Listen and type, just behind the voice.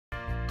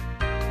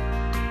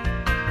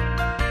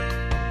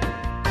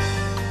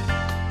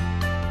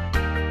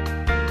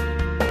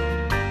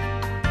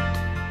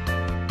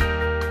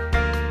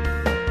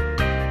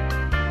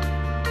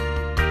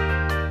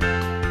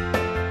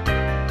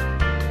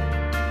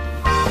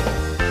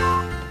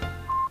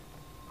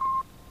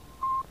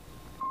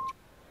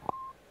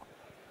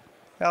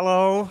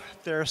Hello,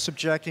 they're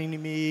subjecting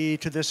me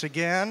to this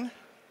again.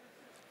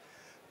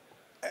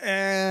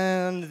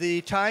 And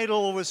the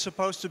title was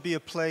supposed to be a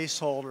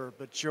placeholder,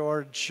 but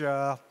George,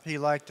 he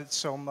liked it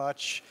so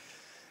much,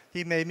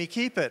 he made me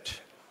keep it.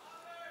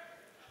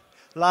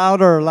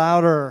 Louder,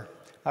 louder.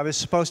 I was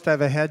supposed to have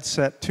a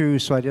headset too,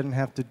 so I didn't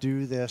have to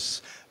do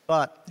this.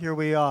 But here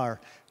we are.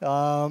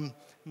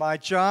 My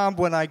job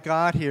when I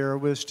got here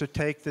was to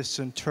take this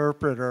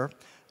interpreter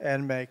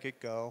and make it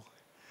go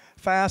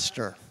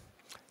faster.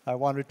 I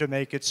wanted to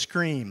make it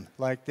scream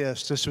like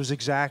this. This was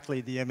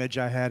exactly the image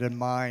I had in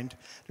mind.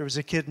 There was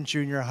a kid in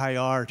junior high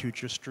art who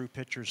just drew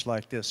pictures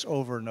like this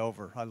over and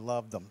over. I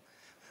loved them.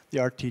 The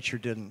art teacher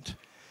didn't.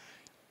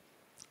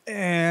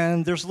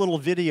 And there's a little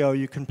video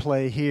you can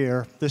play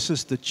here. This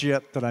is the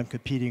JIT that I'm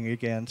competing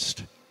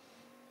against.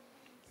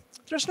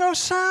 There's no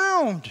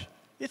sound.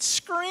 It's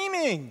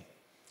screaming.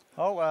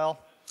 Oh well,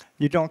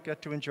 you don't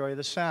get to enjoy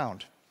the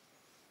sound.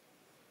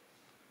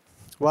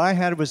 What I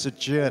had was a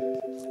JIT.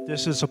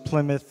 This is a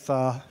Plymouth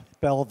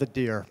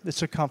Belvedere.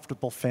 It's a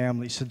comfortable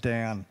family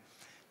sedan.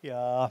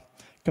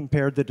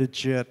 Compared to the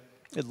JIT,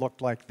 it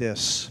looked like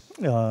this.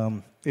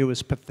 It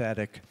was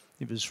pathetic.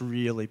 It was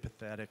really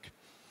pathetic.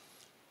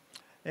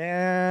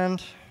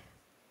 And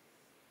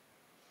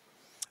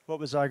what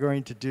was I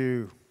going to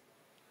do?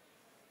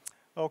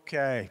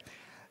 Okay,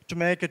 to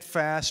make it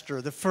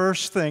faster, the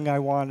first thing I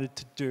wanted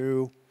to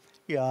do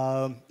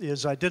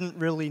is I didn't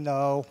really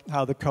know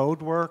how the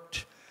code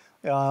worked.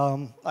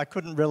 I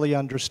couldn't really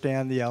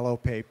understand the yellow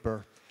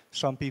paper.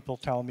 Some people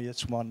tell me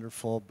it's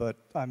wonderful, but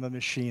I'm a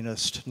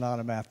machinist, not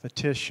a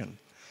mathematician.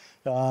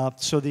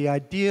 So the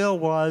idea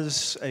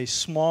was a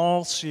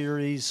small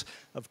series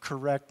of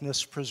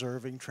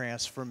correctness-preserving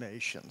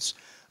transformations.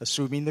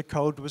 Assuming the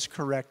code was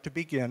correct to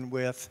begin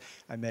with,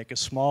 I make a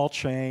small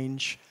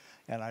change,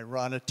 and I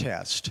run a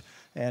test.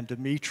 And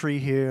Dimitri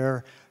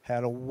here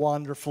had a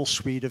wonderful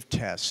suite of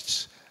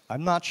tests.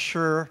 I'm not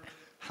sure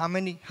how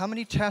many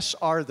tests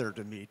are there,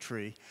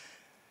 Dimitri?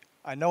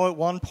 I know at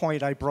one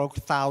point I broke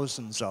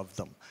thousands of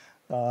them.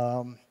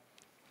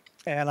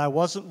 And I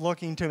wasn't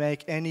looking to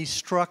make any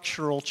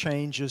structural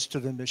changes to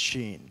the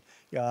machine.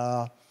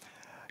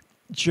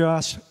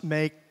 Just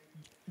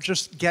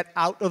get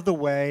out of the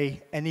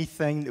way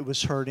anything that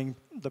was hurting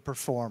the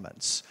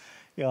performance.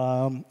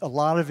 A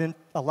lot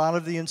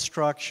of the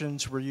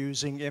instructions were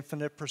using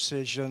infinite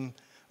precision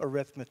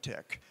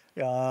arithmetic.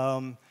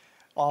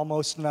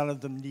 Almost none of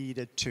them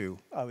needed to.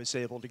 I was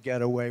able to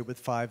get away with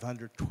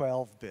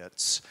 512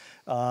 bits.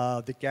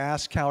 The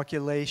gas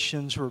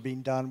calculations were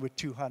being done with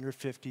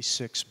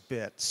 256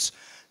 bits.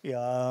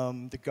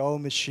 The Go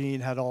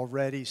machine had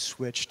already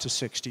switched to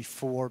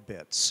 64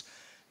 bits.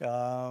 2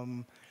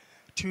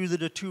 to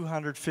the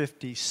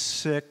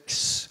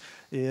 256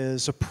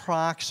 is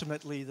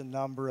approximately the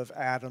number of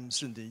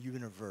atoms in the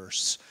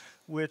universe,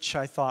 which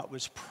I thought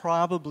was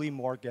probably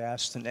more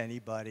gas than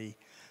anybody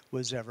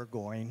was ever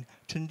going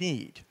to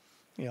need.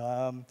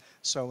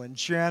 So in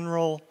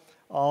general,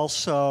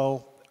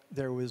 also,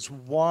 there was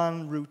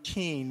one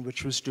routine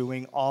which was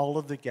doing all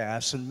of the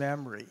gas and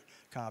memory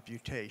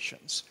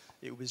computations.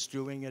 It was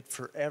doing it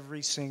for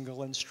every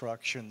single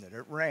instruction that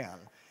it ran.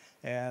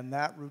 And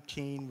that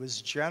routine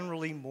was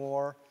generally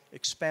more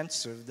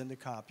expensive than the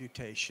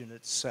computation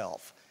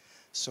itself.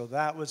 So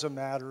that was a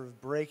matter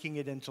of breaking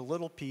it into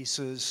little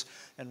pieces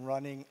and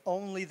running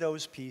only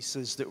those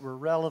pieces that were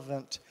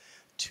relevant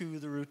to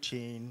the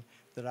routine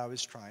that I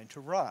was trying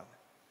to run.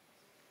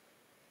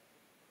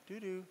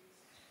 Doo-doo.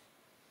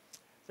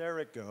 There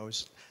it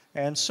goes.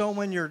 And so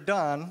when you're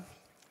done,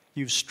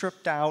 you've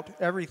stripped out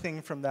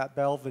everything from that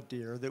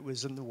Belvedere that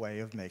was in the way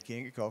of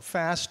making it go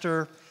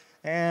faster,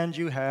 and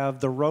you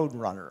have the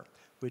Roadrunner,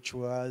 which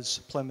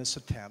was Plymouth's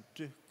attempt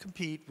to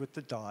compete with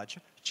the Dodge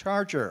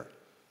Charger.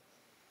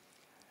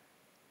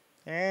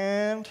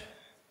 And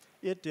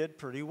it did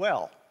pretty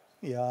well.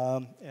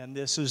 And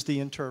this is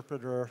the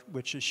interpreter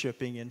which is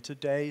shipping in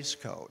today's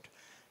code.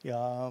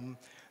 The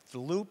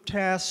loop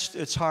test,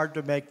 it's hard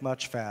to make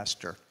much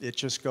faster. It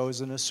just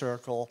goes in a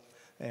circle,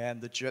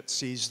 and the JIT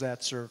sees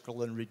that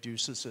circle and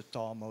reduces it to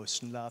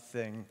almost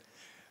nothing.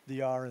 The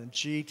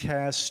RNG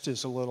test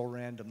is a little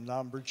random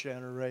number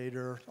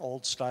generator,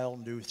 old-style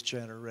Knuth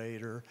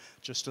generator,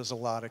 just does a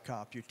lot of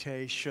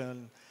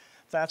computation.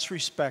 That's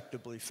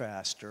respectably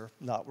faster,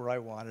 not where I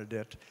wanted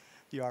it.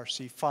 The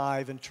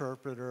RC5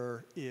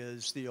 interpreter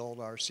is the old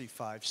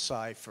RC5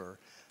 cipher.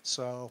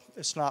 So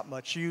it's not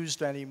much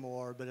used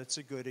anymore, but it's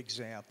a good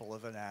example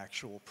of an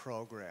actual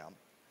program.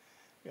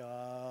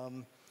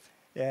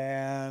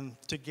 And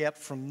to get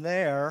from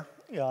there,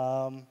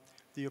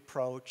 the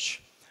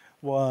approach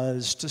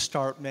was to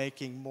start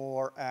making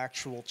more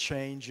actual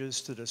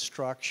changes to the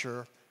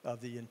structure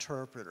of the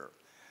interpreter.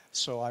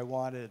 So I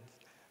wanted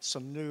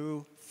some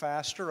new,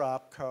 faster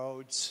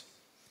opcodes.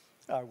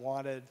 I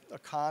wanted a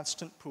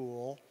constant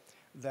pool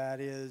that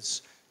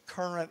is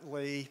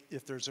currently,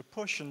 if there's a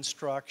push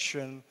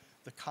instruction,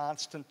 the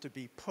constant to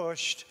be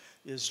pushed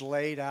is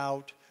laid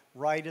out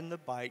right in the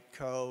byte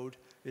code.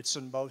 It's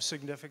in most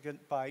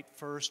significant byte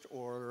first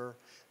order,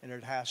 and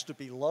it has to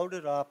be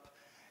loaded up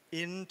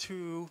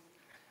into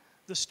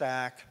the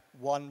stack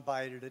 1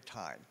 byte at a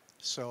time.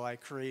 So I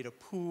create a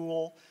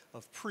pool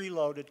of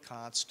preloaded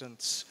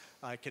constants.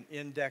 I can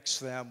index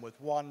them with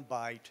 1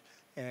 byte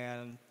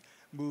and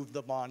move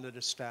them onto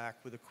the stack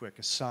with a quick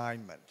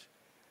assignment.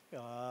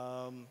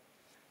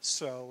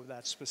 So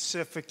that's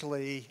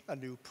specifically a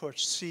new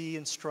push C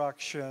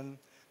instruction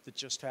that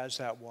just has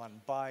that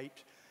 1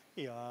 byte.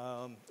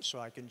 So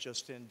I can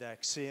just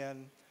index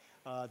in.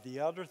 The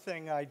other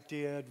thing I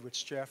did,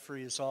 which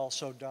Jeffrey has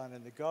also done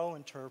in the Go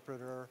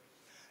interpreter,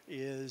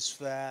 is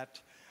that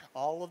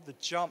all of the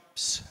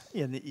jumps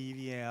in the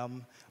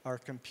EVM are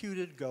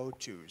computed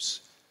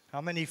go-tos.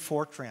 How many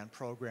Fortran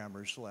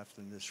programmers left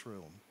in this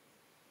room?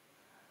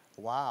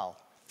 Wow,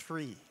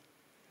 3.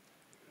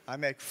 I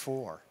make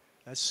 4.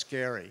 That's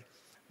scary.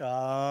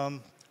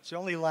 It's the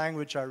only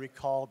language I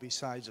recall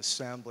besides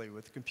assembly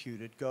with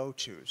computed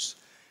go-tos.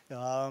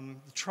 The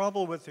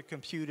trouble with the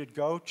computed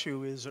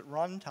go-to is at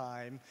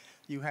runtime,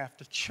 you have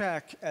to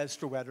check as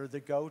to whether the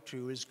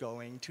go-to is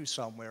going to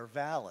somewhere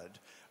valid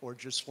or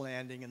just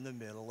landing in the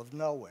middle of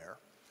nowhere.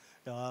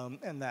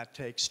 And that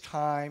takes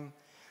time.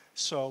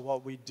 So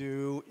what we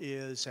do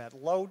is at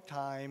load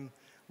time,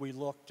 we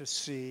look to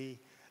see,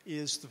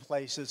 is the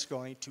place it's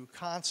going to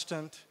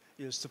constant?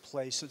 Is the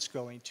place it's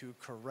going to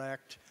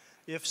correct?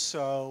 If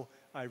so,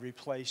 I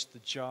replace the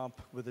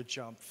jump with a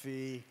jump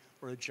V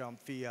or a jump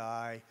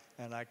VI,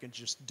 and I can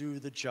just do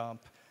the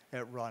jump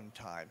at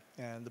runtime.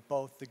 And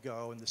both the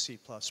Go and the C++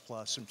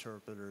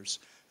 interpreters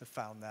have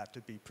found that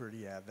to be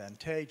pretty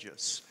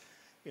advantageous.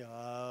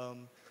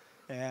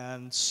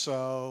 And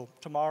so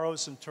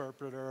tomorrow's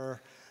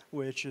interpreter,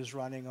 which is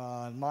running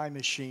on my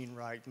machine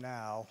right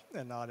now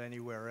and not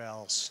anywhere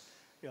else,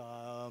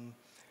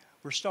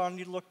 we're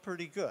starting to look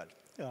pretty good.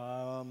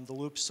 The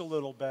loop's a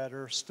little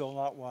better, still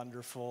not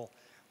wonderful.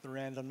 The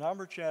random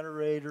number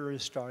generator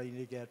is starting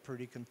to get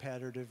pretty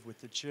competitive with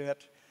the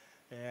JIT.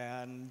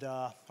 And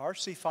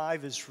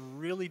RC5 is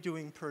really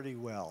doing pretty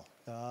well.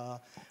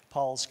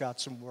 Paul's got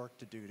some work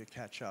to do to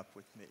catch up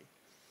with me.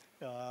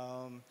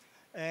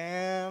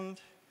 And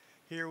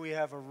here we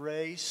have a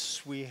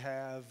race. We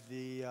have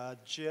the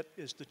JIT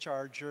is the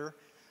charger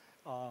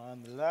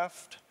on the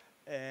left,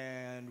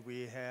 and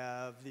we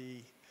have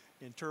the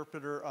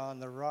interpreter on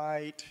the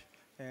right,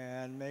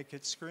 and make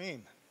it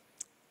scream.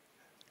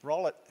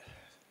 Roll it.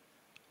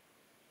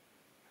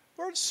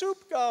 Where'd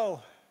soup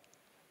go?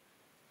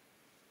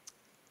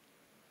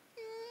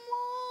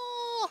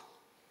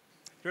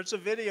 There's a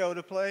video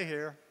to play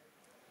here.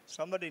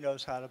 Somebody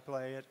knows how to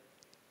play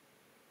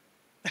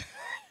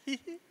it.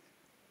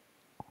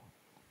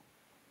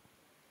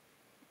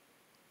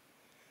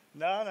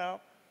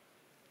 No.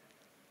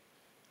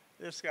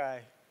 This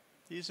guy,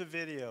 he's a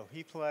video.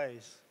 He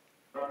plays.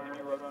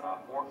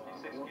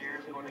 46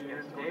 gears going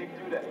against Dave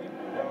today.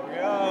 There we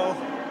go.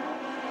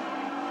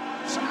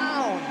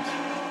 Sound.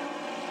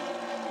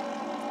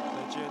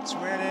 Legit's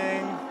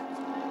winning.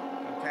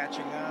 I'm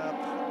catching up.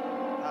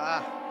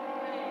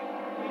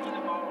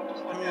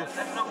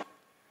 Oof.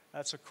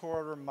 That's a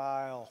quarter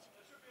mile.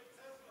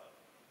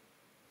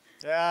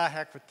 Yeah,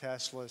 heck with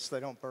Teslas.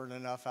 They don't burn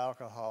enough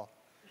alcohol.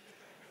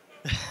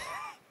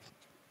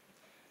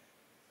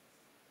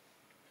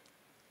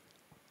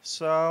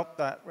 So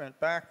that went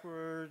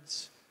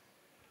backwards.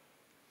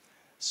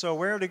 So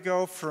where to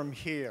go from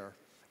here?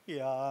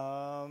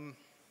 Well,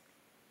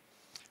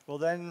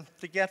 then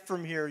to get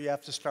from here, you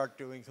have to start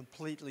doing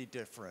completely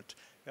different.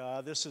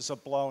 This is a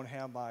blown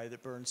Hemi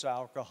that burns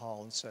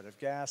alcohol instead of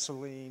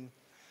gasoline.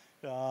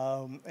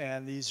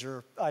 And these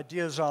are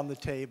ideas on the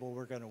table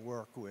we're going to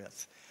work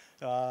with.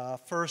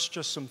 First,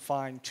 just some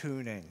fine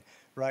tuning.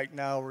 Right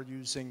now, we're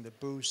using the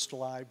Boost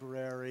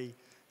library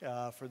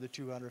for the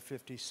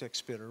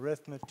 256-bit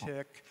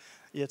arithmetic.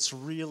 It's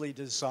really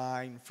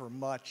designed for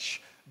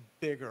much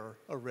bigger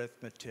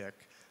arithmetic.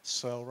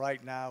 So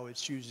right now,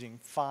 it's using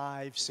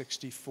 5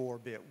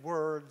 64-bit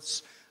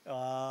words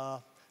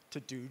to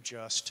do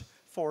just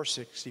 4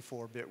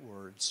 64-bit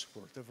words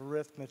worth of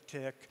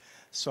arithmetic.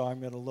 So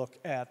I'm going to look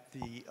at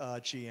the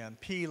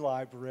GMP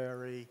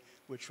library,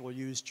 which we'll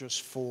use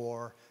just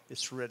 4.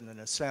 It's written in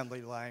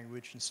assembly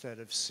language instead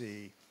of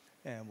C,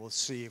 and we'll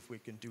see if we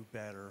can do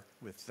better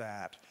with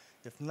that.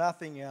 If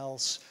nothing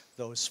else,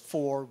 those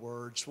 4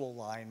 words will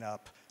line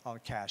up on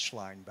cache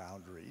line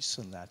boundaries,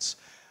 and that's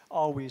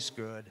always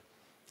good.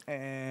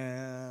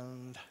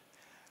 And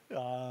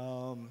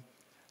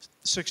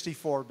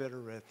 64-bit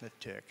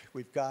arithmetic.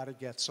 We've got to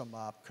get some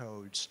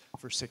opcodes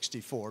for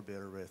 64-bit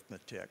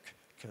arithmetic,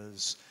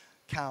 because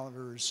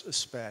counters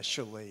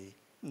especially,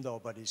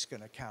 nobody's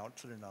going to count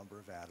for the number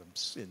of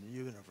atoms in the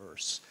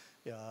universe.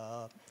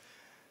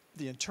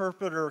 The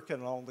interpreter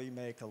can only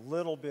make a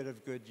little bit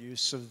of good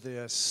use of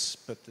this,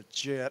 but the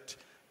JIT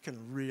can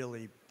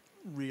really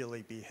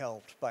be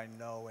helped by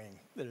knowing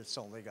that it's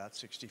only got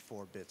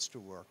 64 bits to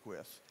work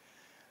with.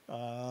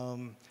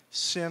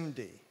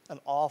 SIMD, an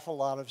awful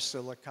lot of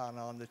silicon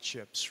on the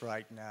chips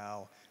right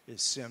now is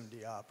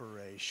SIMD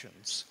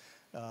operations.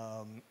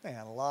 And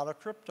a lot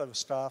of crypto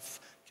stuff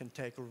can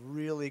take a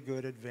really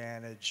good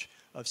advantage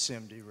of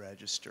SIMD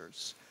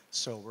registers.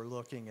 So we're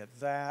looking at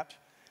that.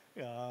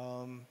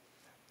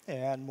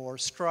 And more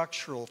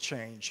structural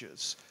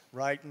changes.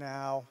 Right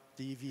now,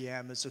 the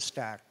EVM is a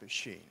stack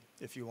machine.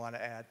 If you want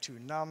to add two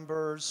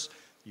numbers,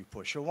 you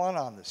push a 1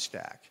 on the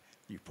stack.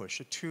 You push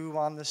a 2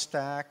 on the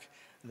stack,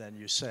 then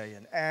you say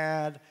an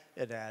add,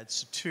 it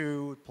adds a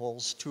 2, it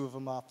pulls 2 of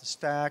them off the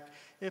stack,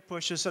 it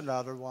pushes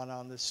another 1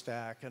 on the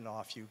stack, and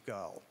off you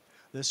go.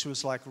 This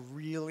was like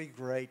really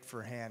great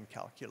for hand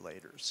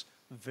calculators.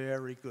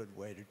 Very good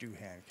way to do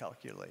hand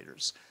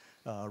calculators.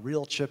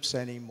 Real chips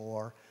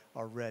anymore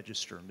are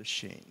register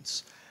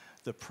machines.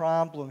 The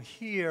problem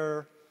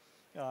here,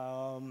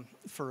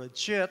 for a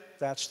JIT,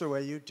 that's the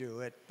way you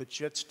do it, but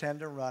JITs tend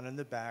to run in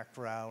the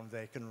background.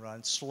 They can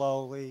run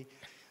slowly.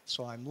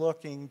 So I'm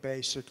looking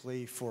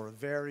basically for a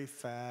very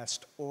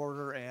fast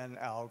order n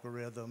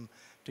algorithm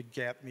to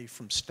get me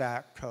from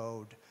stack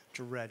code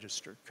to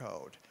registered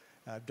code.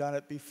 I've done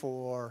it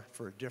before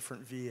for a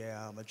different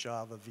VM, a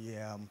Java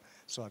VM,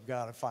 so I've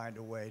got to find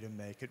a way to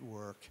make it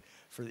work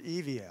for the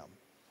EVM.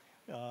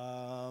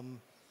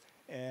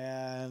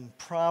 And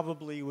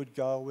probably would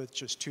go with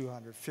just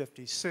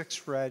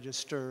 256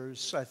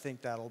 registers. I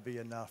think that'll be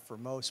enough for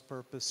most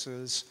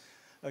purposes.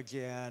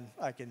 Again,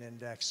 I can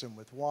index them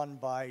with 1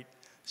 byte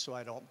so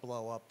I don't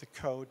blow up the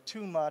code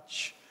too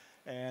much,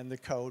 and the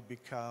code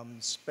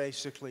becomes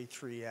basically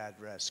 3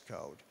 address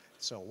code.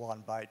 So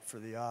 1 byte for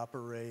the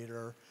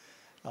operator,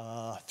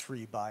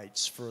 3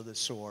 bytes for the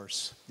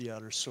source, the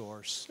other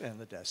source, and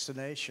the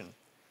destination.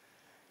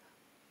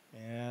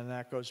 And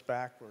that goes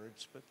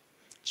backwards, but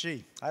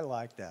gee, I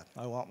like that.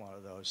 I want one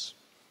of those.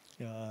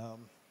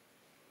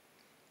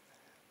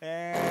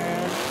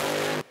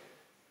 And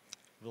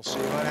we'll see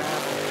what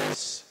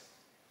happens.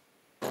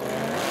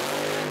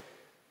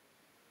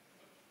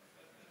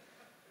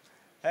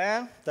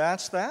 And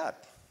that's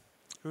that.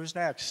 Who's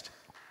next?